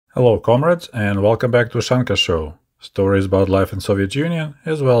Hello comrades, and welcome back to Ushanka show. Stories about life in Soviet Union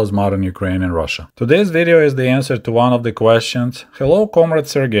as well as modern Ukraine and Russia. Today's video is the answer to one of the questions. Hello comrade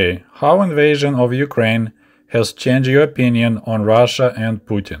Sergei, how invasion of Ukraine has changed your opinion on Russia and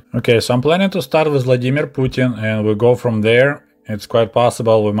Putin? Okay, so I'm planning to start with Vladimir Putin and we'll go from there. It's quite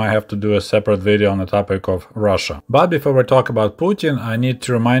possible we might have to do a separate video on the topic of Russia. But before we talk about Putin, I need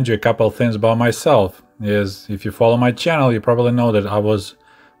to remind you a couple of things about myself. If you follow my channel, you probably know that I was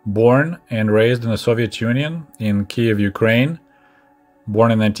born and raised in the Soviet Union in Kiev, Ukraine,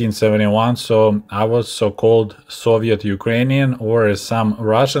 born in 1971, so I was so-called Soviet Ukrainian, or as some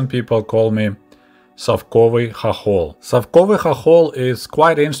Russian people call me, Savkovy Khokhol. Savkovy Khokhol is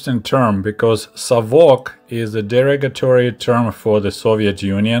quite an interesting term because Savok is a derogatory term for the Soviet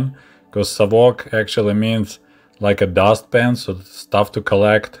Union, because Savok actually means like a dustpan, so stuff to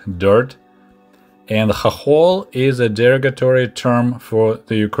collect dirt. And Khokhol is a derogatory term for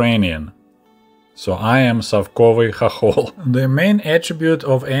the Ukrainian. So I am Savkovy Khokhol. The main attribute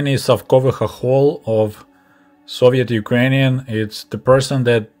of any Savkovy Khokhol of Soviet Ukrainian, it's the person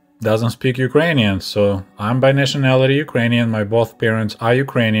that doesn't speak Ukrainian. So I'm by nationality Ukrainian. My both parents are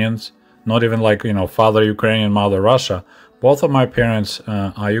Ukrainians. Not even like, father Ukrainian, mother Russia. Both of my parents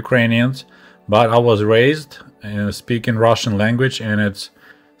are Ukrainians. But I was raised speaking Russian language, and it's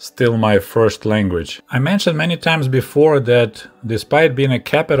still my first language. I mentioned many times before that despite being a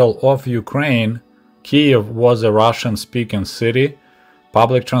capital of Ukraine, Kiev was a Russian-speaking city.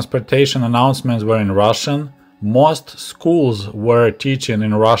 Public transportation announcements were in Russian. Most schools were teaching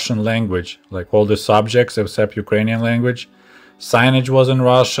in Russian language, like all the subjects except Ukrainian language. Signage was in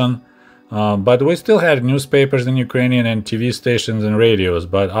Russian, but we still had newspapers in Ukrainian and TV stations and radios.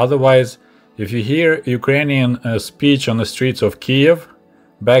 But otherwise, if you hear Ukrainian speech on the streets of Kiev,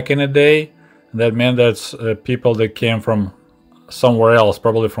 back in the day, that meant that's people that came from somewhere else,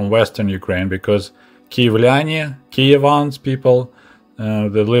 probably from Western Ukraine, because Kievans, people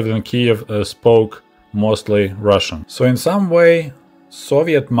that lived in Kiev, spoke mostly Russian. So in some way,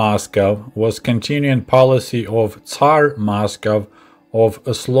 Soviet Moscow was continuing policy of Tsar Moscow of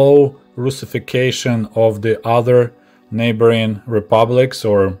a slow Russification of the other neighboring republics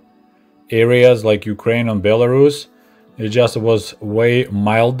or areas like Ukraine and Belarus. It just was way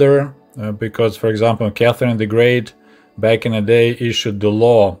milder because, for example, Catherine the Great back in the day issued the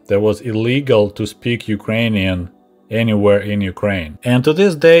law that was illegal to speak Ukrainian anywhere in Ukraine. And to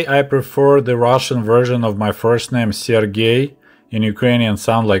this day, I prefer the Russian version of my first name, Sergei. In Ukrainian,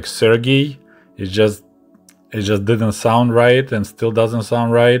 sound like Sergei. It just didn't sound right and still doesn't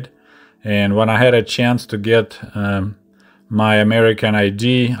sound right. And when I had a chance to get my American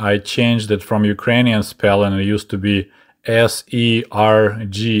ID, I changed it from Ukrainian spelling. It used to be Sergiy,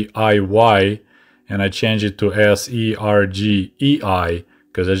 and I changed it to Sergei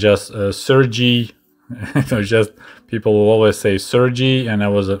because it's just Sergei. Just people will always say Sergei, and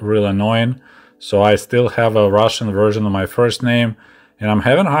that was real annoying. So I still have a Russian version of my first name, and I'm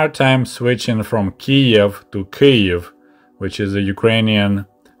having a hard time switching from Kiev to Kyiv, which is a Ukrainian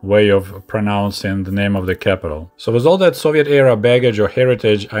way of pronouncing the name of the capital. So with all that Soviet era baggage or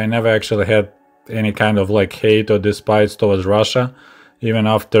heritage, I never actually had any kind of like hate or despise towards Russia, even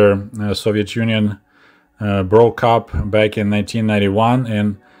after Soviet Union broke up back in 1991,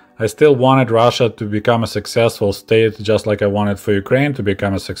 and I still wanted Russia to become a successful state, just like I wanted for Ukraine to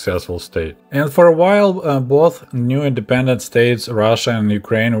become a successful state. And for a while, both new independent states, Russia and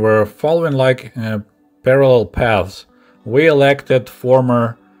Ukraine, were following like parallel paths. We elected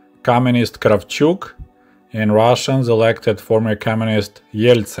former communist Kravchuk, and Russians elected former communist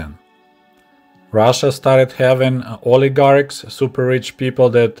Yeltsin. Russia started having oligarchs, super rich people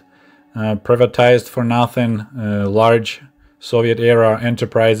that privatized for nothing large Soviet-era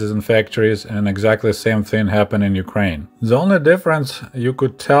enterprises and factories, and exactly the same thing happened in Ukraine. The only difference, you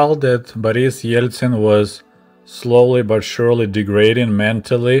could tell that Boris Yeltsin was slowly but surely degrading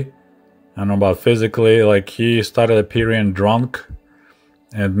mentally. I don't know about physically, like he started appearing drunk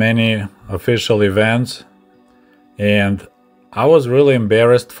at many official events, and I was really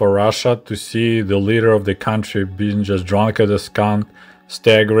embarrassed for Russia to see the leader of the country being just drunk as a skunk,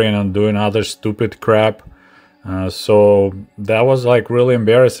 staggering and doing other stupid crap. So that was like really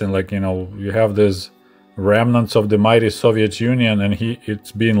embarrassing. Like, you have these remnants of the mighty Soviet Union, and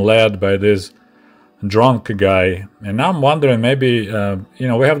it's being led by this drunk guy. And now I'm wondering, maybe,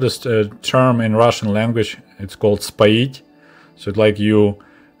 we have this term in Russian language, it's called spoit. So it's like you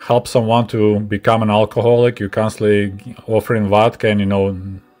help someone to become an alcoholic, you constantly offering vodka,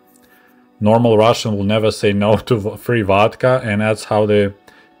 and normal Russian will never say no to free vodka, and that's how the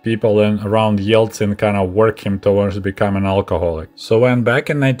people around Yeltsin kind of worked him towards becoming an alcoholic. So when back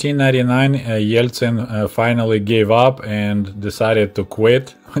in 1999, Yeltsin finally gave up and decided to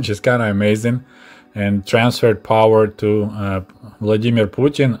quit, which is kind of amazing, and transferred power to Vladimir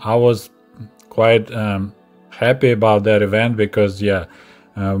Putin, I was quite happy about that event because, yeah,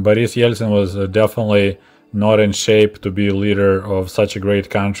 Boris Yeltsin was definitely not in shape to be leader of such a great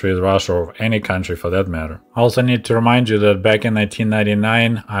country as Russia, or any country for that matter. I also need to remind you that back in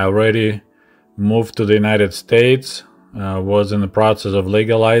 1999, I already moved to the United States, was in the process of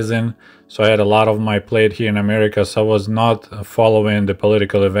legalizing, so I had a lot of my plate here in America, so I was not following the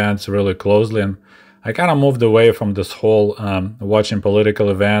political events really closely, and I kind of moved away from this whole watching political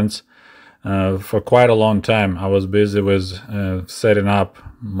events for quite a long time. I was busy with setting up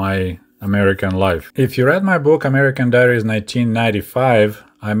my American life. If you read my book American Diaries 1995,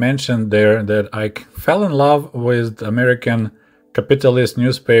 I mentioned there that I fell in love with American capitalist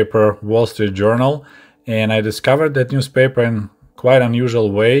newspaper Wall Street Journal, and I discovered that newspaper in quite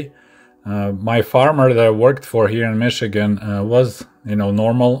unusual way. My farmer that I worked for here in Michigan was,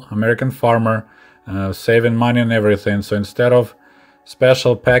 normal American farmer, saving money and everything. So instead of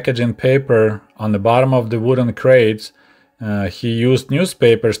special packaging paper on the bottom of the wooden crates, he used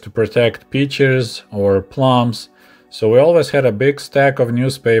newspapers to protect peaches or plums. So we always had a big stack of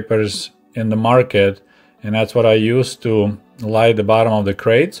newspapers in the market, and that's what I used to light the bottom of the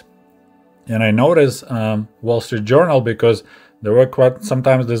crates. And I noticed Wall Street Journal because there were quite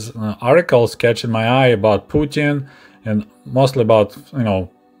sometimes these articles catching my eye about Putin and mostly about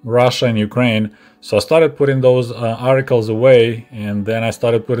Russia and Ukraine. So I started putting those articles away, and then I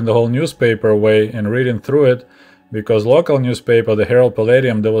started putting the whole newspaper away and reading through it. Because local newspaper, the Herald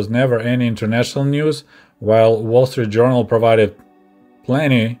Palladium, there was never any international news, while Wall Street Journal provided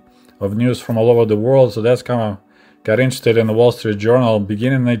plenty of news from all over the world. So that's kind of got interested in the Wall Street Journal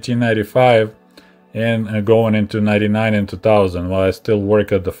beginning 1995 and going into 99 and 2000 while I still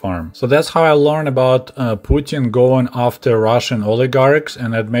work at the farm. So that's how I learned about Putin going after Russian oligarchs,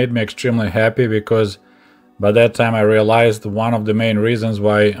 and that made me extremely happy because by that time, I realized one of the main reasons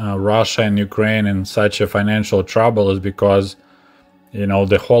why Russia and Ukraine in such a financial trouble is because,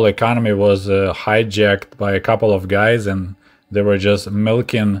 the whole economy was hijacked by a couple of guys, and they were just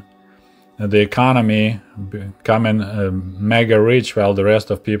milking the economy, becoming mega rich while the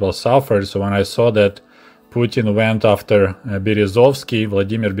rest of people suffered. So when I saw that Putin went after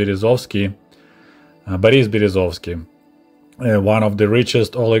Vladimir Boris Berezovsky, one of the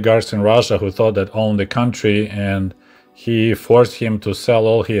richest oligarchs in Russia who thought that owned the country, and he forced him to sell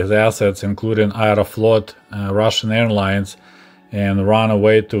all his assets, including Aeroflot, Russian Airlines, and run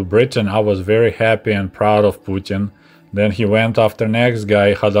away to Britain. I was very happy and proud of Putin. Then he went after next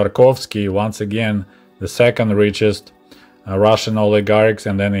guy, Khodorkovsky, once again the second richest Russian oligarchs,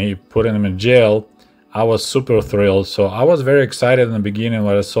 and then he put him in jail. I was super thrilled. So I was very excited in the beginning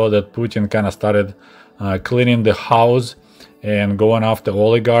when I saw that Putin kind of started cleaning the house and going after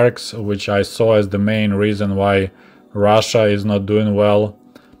oligarchs, which I saw as the main reason why Russia is not doing well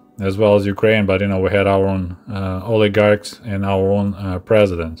as Ukraine. But we had our own oligarchs and our own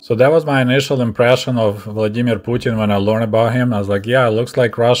president. So that was my initial impression of Vladimir Putin when I learned about him. I was like, yeah, it looks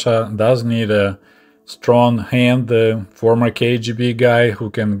like Russia does need a strong hand, the former KGB guy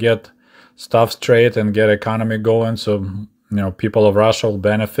who can get stuff straight and get economy going. So people of Russia will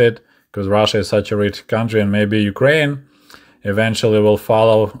benefit because Russia is such a rich country, and maybe Ukraine eventually will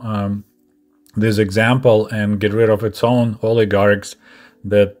follow this example and get rid of its own oligarchs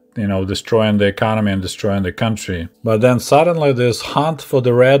that, destroying the economy and destroying the country. But then suddenly this hunt for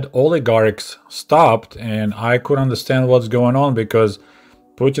the red oligarchs stopped, and I couldn't understand what's going on because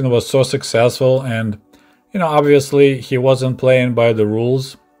Putin was so successful, and, obviously he wasn't playing by the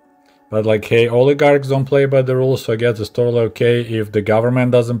rules. But hey, oligarchs don't play by the rules, so I guess it's totally okay if the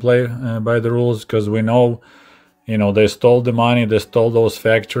government doesn't play by the rules, because we know they stole the money, they stole those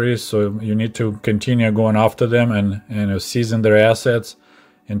factories, so you need to continue going after them and seizing their assets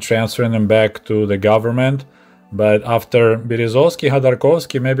and transferring them back to the government. But after Berezovsky,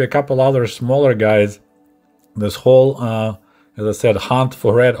 Khodorkovsky, maybe a couple other smaller guys, this whole, as I said, hunt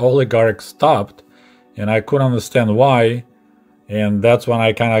for red oligarchs stopped, and I couldn't understand why. And that's when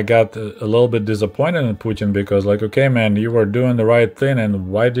I kind of got a little bit disappointed in Putin because okay, man, you were doing the right thing, and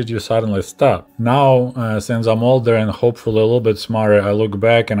why did you suddenly stop? Now, since I'm older and hopefully a little bit smarter, I look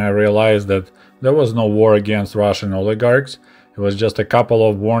back and I realize that there was no war against Russian oligarchs. It was just a couple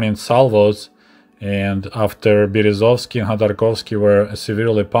of warning salvos, and after Berezovsky and Khodorkovsky were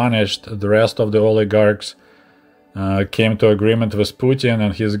severely punished, the rest of the oligarchs came to agreement with Putin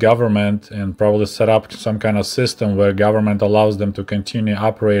and his government, and probably set up some kind of system where government allows them to continue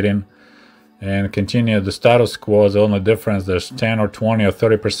operating and continue the status quo. The only difference, there's 10 or 20 or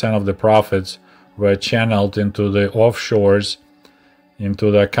 30% of the profits were channeled into the offshores,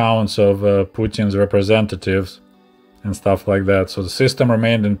 into the accounts of Putin's representatives and stuff like that. So the system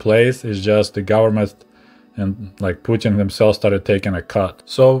remained in place. It's just the government and like Putin himself started taking a cut.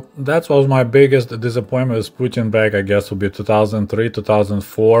 So that was my biggest disappointment with Putin back, I guess, would be 2003,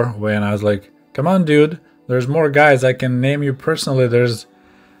 2004, when I was like, come on, dude, there's more guys. I can name you personally. There's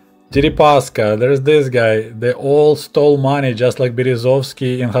Deripaska, there's this guy. They all stole money just like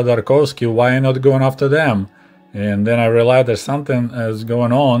Berezovsky and Khodorkovsky. Why not going after them? And then I realized there's something is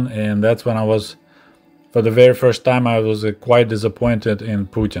going on, and that's when I was, for the very first time, I was quite disappointed in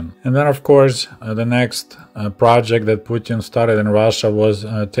Putin. And then, of course, the next project that Putin started in Russia was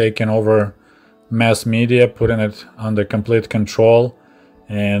taking over mass media, putting it under complete control,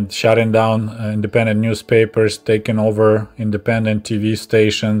 and shutting down independent newspapers, taking over independent TV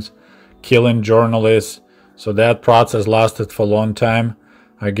stations, killing journalists. So that process lasted for a long time.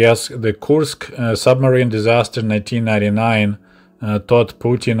 I guess the Kursk submarine disaster in 1999 taught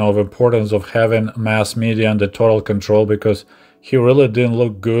Putin of importance of having mass media under total control, because he really didn't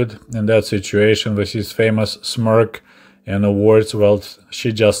look good in that situation with his famous smirk and the words, well,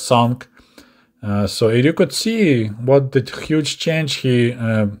 she just sunk. So you could see what the huge change he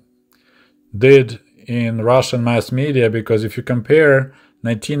did in Russian mass media, because if you compare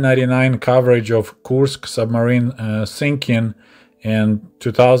 1999 coverage of Kursk submarine sinking and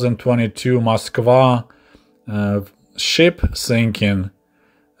 2022 Moskva ship sinking,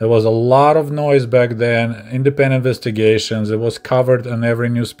 there was a lot of noise back then, independent investigations, it was covered on every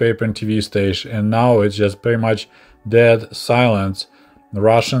newspaper and TV station, and now it's just pretty much dead silence. The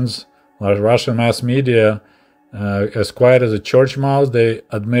Russian mass media, as quiet as a church mouse. They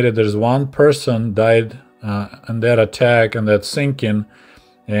admitted there's one person died in that attack and that sinking,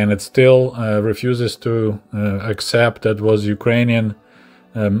 and it still refuses to accept that was Ukrainian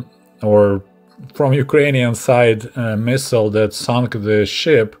or from Ukrainian side missile that sunk the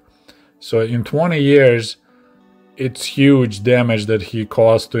ship. So in 20 years, it's huge damage that he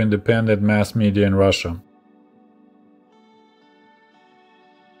caused to independent mass media in Russia.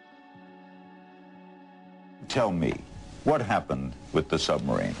 Tell me, what happened with the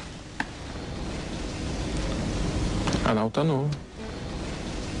submarine? Она утонула.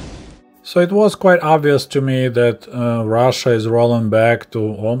 So it was quite obvious to me that Russia is rolling back to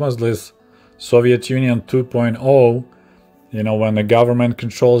almost this Soviet Union 2.0. You know, when the government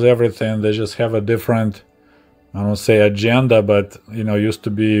controls everything, they just have a different, I don't say agenda, but, you know, used to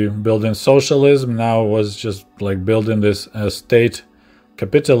be building socialism. Now it was just like building this state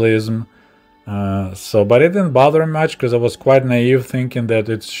capitalism. But it didn't bother me much, because I was quite naive, thinking that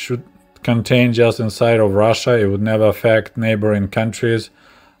it should contain just inside of Russia. It would never affect neighboring countries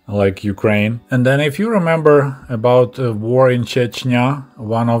like Ukraine. And then if you remember about war in Chechnya,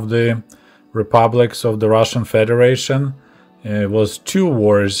 one of the republics of the Russian Federation, it was two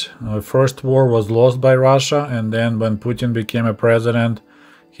wars. The first war was lost by Russia, and then when Putin became a president,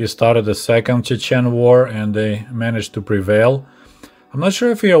 he started the second Chechen war, and they managed to prevail. I'm not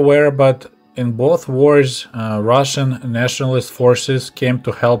sure if you're aware, but in both wars, Russian nationalist forces came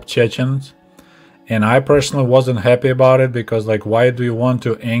to help Chechens. And I personally wasn't happy about it, because, like, why do you want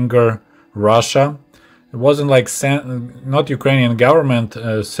to anger Russia? It wasn't like not Ukrainian government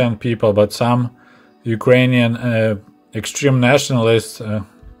sent people, but some Ukrainian extreme nationalists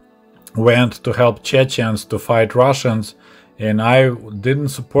went to help Chechens to fight Russians. And I didn't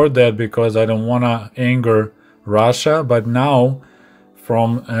support that, because I don't want to anger Russia. But now,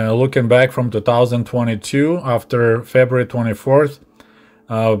 from looking back from 2022, after February 24th,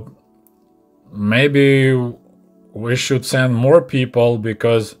 maybe we should send more people,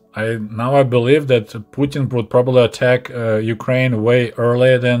 because now I believe that Putin would probably attack Ukraine way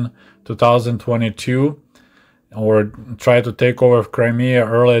earlier than 2022, or try to take over Crimea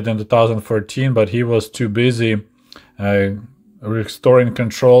earlier than 2014, but he was too busy restoring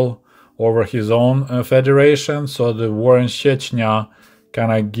control over his own federation. So the war in Chechnya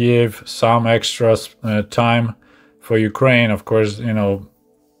kind of gave some extra time for Ukraine. Of course, you know,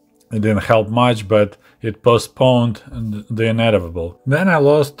 it didn't help much, but it postponed the inevitable. Then I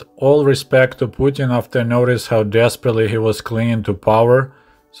lost all respect to Putin after I noticed how desperately he was clinging to power.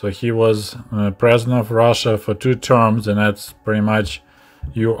 So he was president of Russia for 2 terms, and that's pretty much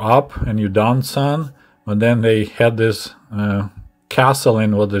you're up and you're done, son. But then they had this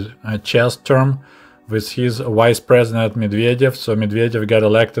castling with a chess term with his vice president Medvedev. So Medvedev got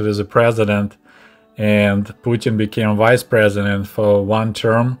elected as a president, and Putin became vice president for one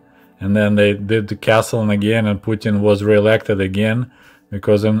term, and then they did the castle again, and Putin was re-elected again,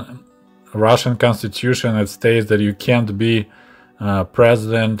 because in Russian constitution it states that you can't be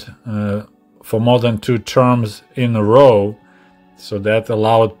president for more than 2 terms in a row. So that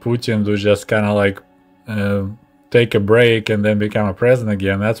allowed Putin to just kind of like take a break and then become a president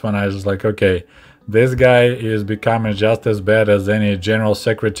again. That's when I was like, okay, this guy is becoming just as bad as any general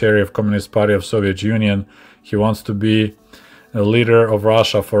secretary of Communist Party of Soviet Union. He wants to be a leader of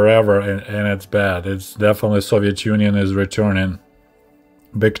Russia forever, and it's bad. It's definitely Soviet Union is returning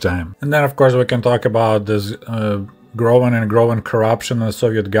big time. And then of course we can talk about this growing and growing corruption in the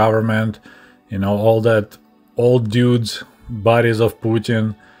Soviet government. You know, all that old dudes, buddies of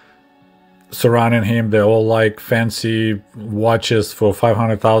Putin, surrounding him. They all like fancy watches for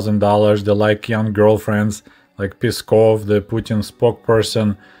 $500,000. They like young girlfriends, like Peskov, the Putin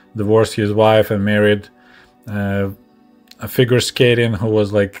spokesperson, divorced his wife and married a figure skating who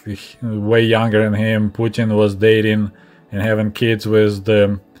was like way younger than him. Putin was dating and having kids with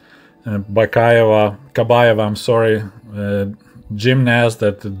the Kabayeva, gymnast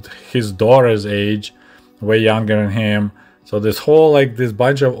at his daughter's age, way younger than him. So this whole this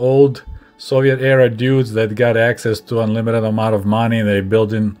bunch of old Soviet era dudes that got access to unlimited amount of money. They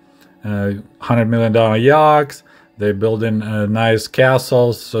building $100 million yachts. They building nice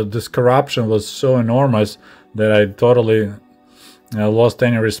castles. So this corruption was so enormous that I totally lost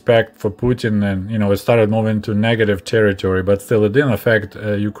any respect for Putin, and it started moving to negative territory, but still it didn't affect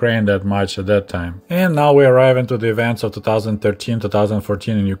Ukraine that much at that time. And now we arrive into the events of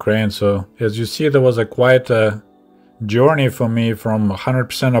 2013-2014 in Ukraine. So as you see, there was a quite journey for me from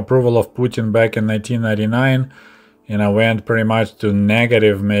 100% approval of Putin back in 1999, and I went pretty much to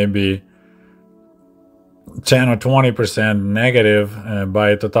negative, maybe 10 or 20% negative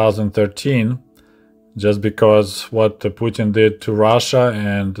by 2013. Just because what Putin did to Russia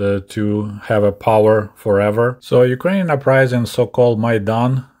and to have a power forever. So Ukrainian uprising, so-called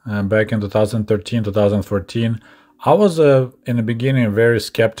Maidan, back in 2013-2014, I was in the beginning very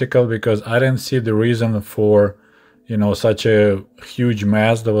skeptical because I didn't see the reason for such a huge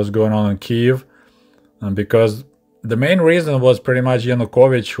mess that was going on in Kiev, because the main reason was pretty much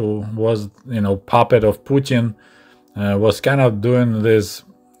Yanukovych, who was puppet of Putin, was kind of doing this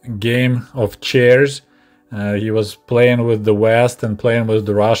game of chairs. He was playing with the West and playing with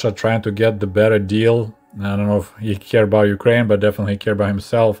the Russia, trying to get the better deal. I don't know if he cared about Ukraine, but definitely he cared about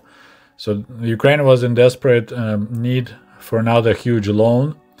himself. So Ukraine was in desperate need for another huge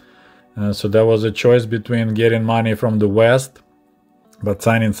loan. So there was a choice between getting money from the West, but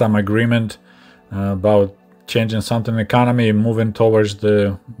signing some agreement about changing something in the economy, moving towards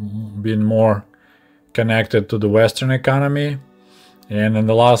being more connected to the Western economy. And in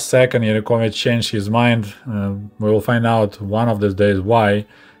the last second, Yanukovych changed his mind. We will find out one of these days why.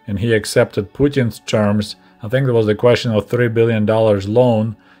 And he accepted Putin's terms. I think there was a question of $3 billion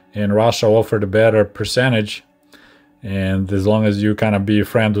loan, and Russia offered a better percentage. And as long as you kind of be a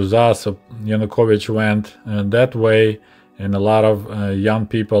friend with us, so Yanukovych went that way. And a lot of young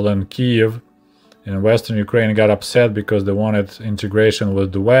people in Kiev and Western Ukraine got upset because they wanted integration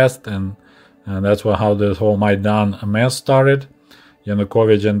with the West. And that's how this whole Maidan mess started.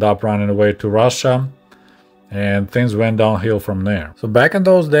 Yanukovych ended up running away to Russia, and things went downhill from there. So back in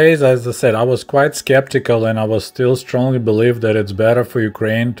those days, as I said, I was quite skeptical, and I was still strongly believed that it's better for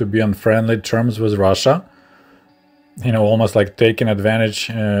Ukraine to be on friendly terms with Russia. Almost like taking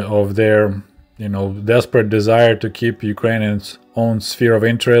advantage of their, desperate desire to keep Ukraine in its own sphere of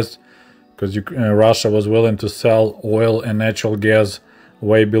interest, because Russia was willing to sell oil and natural gas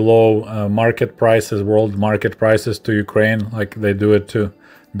way below market prices, world market prices, to Ukraine, like they do it to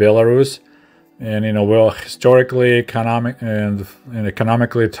Belarus. And historically,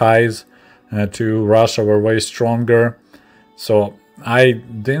 economically ties to Russia were way stronger. So I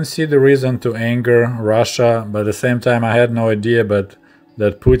didn't see the reason to anger Russia, but at the same time I had no idea but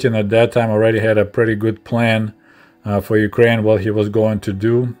that Putin at that time already had a pretty good plan for Ukraine, what he was going to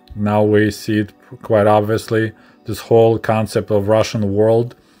do. Now we see it quite obviously. This whole concept of Russian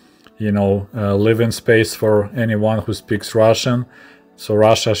world, living space for anyone who speaks Russian. So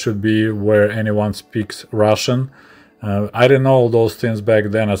Russia should be where anyone speaks Russian. I didn't know all those things back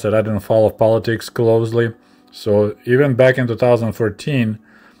then. I said I didn't follow politics closely. So even back in 2014,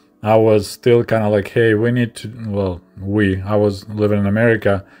 I was still kind of like, hey, we need to, I was living in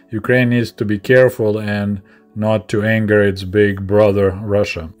America. Ukraine needs to be careful and not to anger its big brother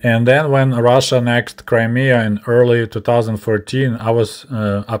Russia. And then when Russia annexed Crimea in early 2014, I was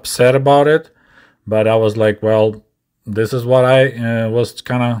upset about it, but I was like, well, this is what I was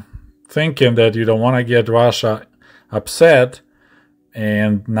kind of thinking that you don't want to get Russia upset,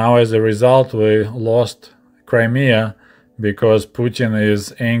 and now as a result we lost Crimea because Putin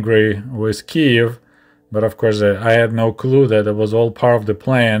is angry with Kiev. But of course I had no clue that it was all part of the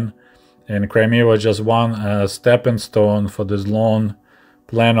plan, and Crimea was just one stepping stone for this long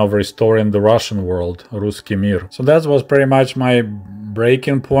plan of restoring the Russian world, Ruski Mir. So that was pretty much my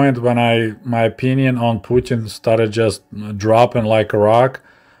breaking point when my opinion on Putin started just dropping like a rock.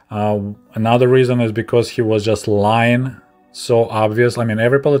 Another reason is because he was just lying so obvious. I mean,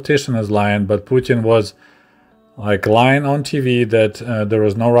 every politician is lying, but Putin was like lying on TV that there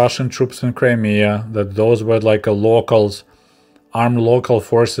was no Russian troops in Crimea, that those were like locals, armed local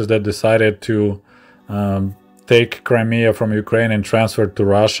forces that decided to take Crimea from Ukraine and transfer it to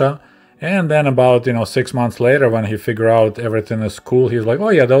Russia. And then about 6 months later, when he figured out everything is cool, he's like, oh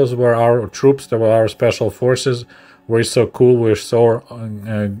yeah, those were our troops, they were our special forces, we're so cool, we're so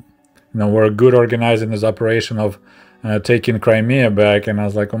we're good organized in this operation of taking Crimea back. And I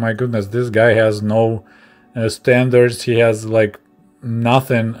was like, oh my goodness, this guy has no standards, he has like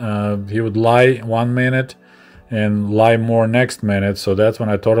nothing. He would lie 1 minute and lie more next minute. So that's when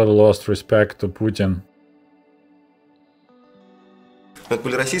I totally lost respect to Putin. Это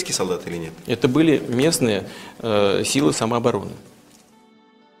были российские солдаты или нет? Это были местные силы самообороны.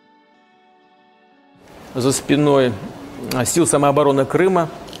 За спиной сил самообороны Крыма,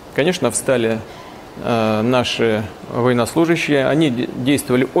 конечно, встали наши военнослужащие. Они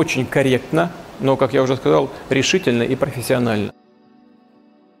действовали очень корректно, но, как я уже сказал, решительно и профессионально.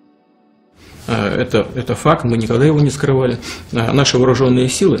 Это факт, мы никогда его не скрывали. Наши вооруженные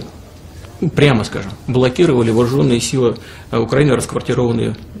силы, прямо скажем, блокировали вооруженные силы Украины,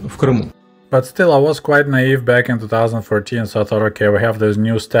 расквартированные в Крыму. But still, I was quite naive back in 2014, so I thought, okay, we have this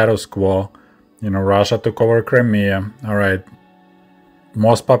new status quo. Russia took over Crimea. All right,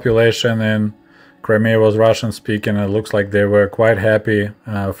 most population in Crimea was Russian speaking. It looks like they were quite happy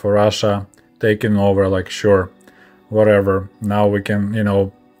for Russia taking over. Like, sure, whatever. Now we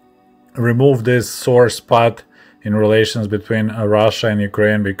can, remove this sore spot in relations between Russia and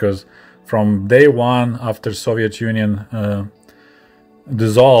Ukraine, because from day one after Soviet Union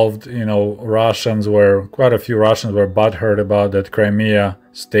dissolved, quite a few Russians were butthurt about that Crimea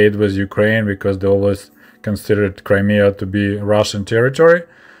stayed with Ukraine, because they always considered Crimea to be Russian territory.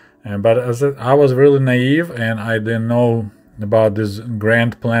 But as I was really naive and I didn't know about this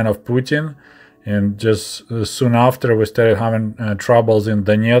grand plan of Putin. And just soon after, we started having troubles in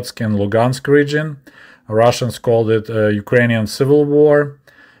Donetsk and Lugansk region. Russians called it Ukrainian civil war.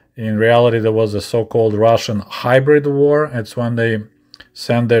 In reality, there was a so-called Russian hybrid war. It's when they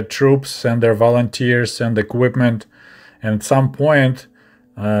send their troops, send their volunteers, send equipment. And at some point,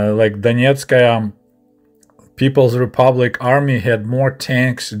 like Donetskaya People's Republic Army had more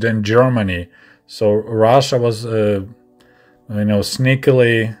tanks than Germany. So Russia was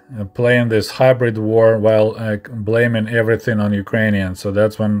sneakily playing this hybrid war while blaming everything on Ukrainians. So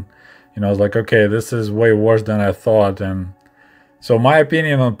that's when, I was like, okay, this is way worse than I thought. And so my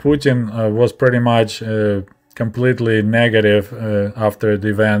opinion on Putin was pretty much completely negative after the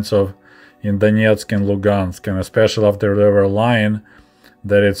events in Donetsk and Lugansk, and especially after they were lying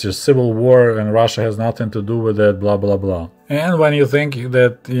that it's just civil war and Russia has nothing to do with it, blah, blah, blah. And when you think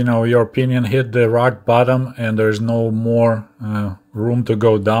that, your opinion hit the rock bottom and there's no more room to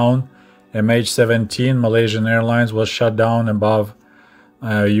go down, MH17 Malaysian Airlines was shut down above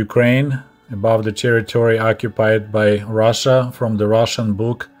Ukraine, above the territory occupied by Russia from the Russian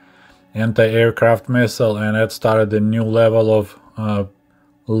book anti-aircraft missile, and that started a new level of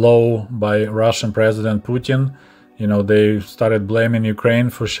low by Russian President Putin. They started blaming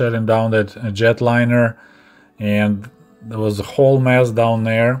Ukraine for shutting down that jetliner, and there was a whole mess down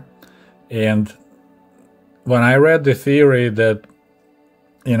there. And when I read the theory that,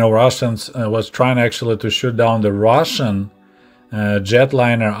 Russians was trying actually to shoot down the Russian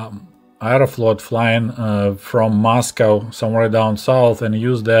jetliner Aeroflot flying from Moscow somewhere down south and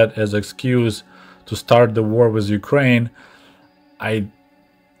use that as excuse to start the war with Ukraine, I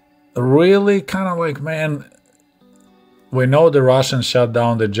really kind of like, man, we know the Russians shut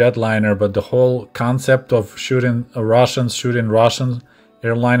down the jetliner, but the whole concept of shooting Russian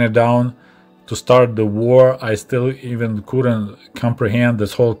airliner down to start the war, I still even couldn't comprehend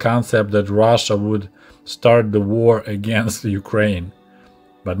this whole concept that Russia would start the war against Ukraine.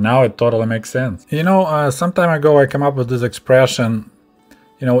 But now it totally makes sense. Some time ago I came up with this expression.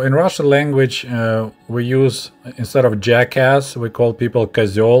 In Russian language, we use, instead of jackass, we call people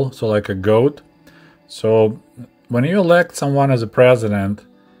kozyol, so like a goat. So when you elect someone as a president,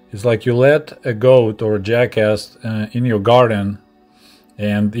 it's like you let a goat or a jackass in your garden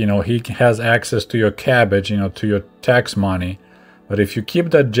and he has access to your cabbage, to your tax money. But if you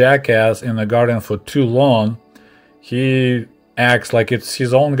keep that jackass in the garden for too long, he acts like it's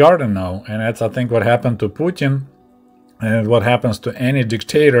his own garden now. And that's, I think, what happened to Putin, and what happens to any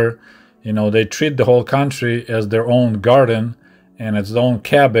dictator. They treat the whole country as their own garden and its own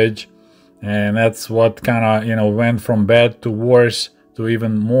cabbage, and that's what kind of went from bad to worse to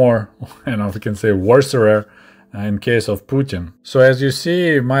even more, if we can say worser, in case of Putin. So as you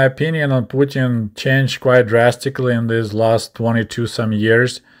see, my opinion on Putin changed quite drastically in these last 22 some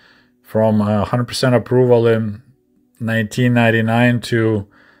years, from 100% approval in 1999 to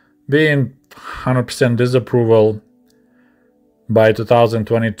being 100% disapproval by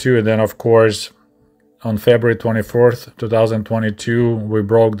 2022. And then, of course, on February 24th, 2022, we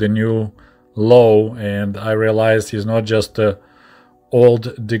broke the new law, and I realized he's not just a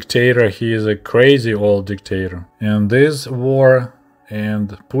old dictator, he is a crazy old dictator. And this war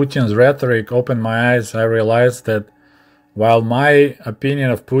and Putin's rhetoric opened my eyes. I realized that while my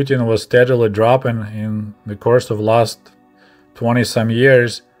opinion of Putin was steadily dropping in the course of last 20 some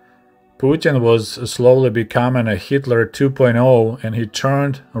years, Putin was slowly becoming a Hitler 2.0, and he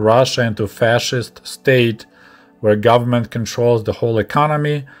turned Russia into a fascist state where government controls the whole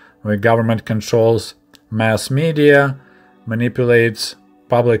economy, where government controls mass media, manipulates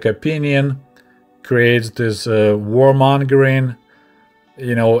public opinion, creates this warmongering.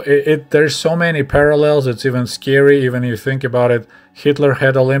 There's so many parallels, it's even scary. Even if you think about it, Hitler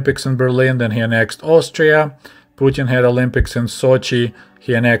had Olympics in Berlin, then he annexed Austria. Putin had Olympics in Sochi,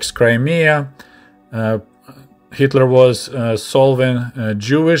 he annexed Crimea. Hitler was solving a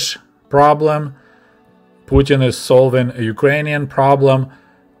Jewish problem. Putin is solving a Ukrainian problem.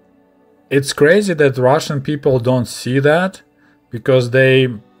 It's crazy that Russian people don't see that, because they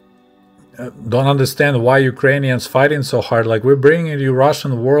don't understand why Ukrainians fighting so hard. Like, we're bringing you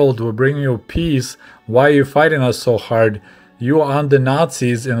Russian world, we're bringing you peace. Why are you fighting us so hard? You are the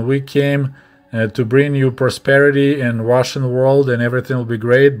Nazis, and we came to bring you prosperity in Russian world, and everything will be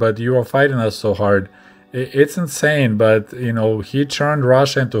great, but you are fighting us so hard. It's insane, but he turned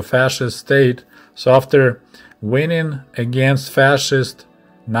Russia into a fascist state. So after winning against fascist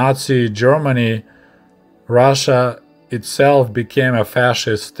Nazi Germany, Russia itself became a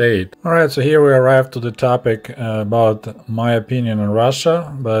fascist state. Alright, so here we arrived to the topic about my opinion on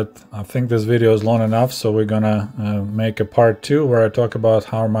Russia, but I think this video is long enough, so we're gonna make a part 2 where I talk about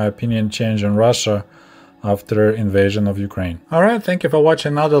how my opinion changed on Russia after invasion of Ukraine. Alright, thank you for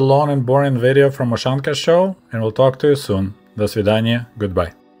watching another long and boring video from Ushanka show, and we'll talk to you soon. До свидания,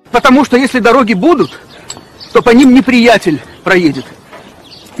 goodbye. Потому что если дороги будут, то по ним неприятель проедет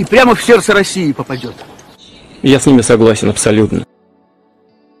и прямо в сердце России попадет. Я с ними согласен абсолютно.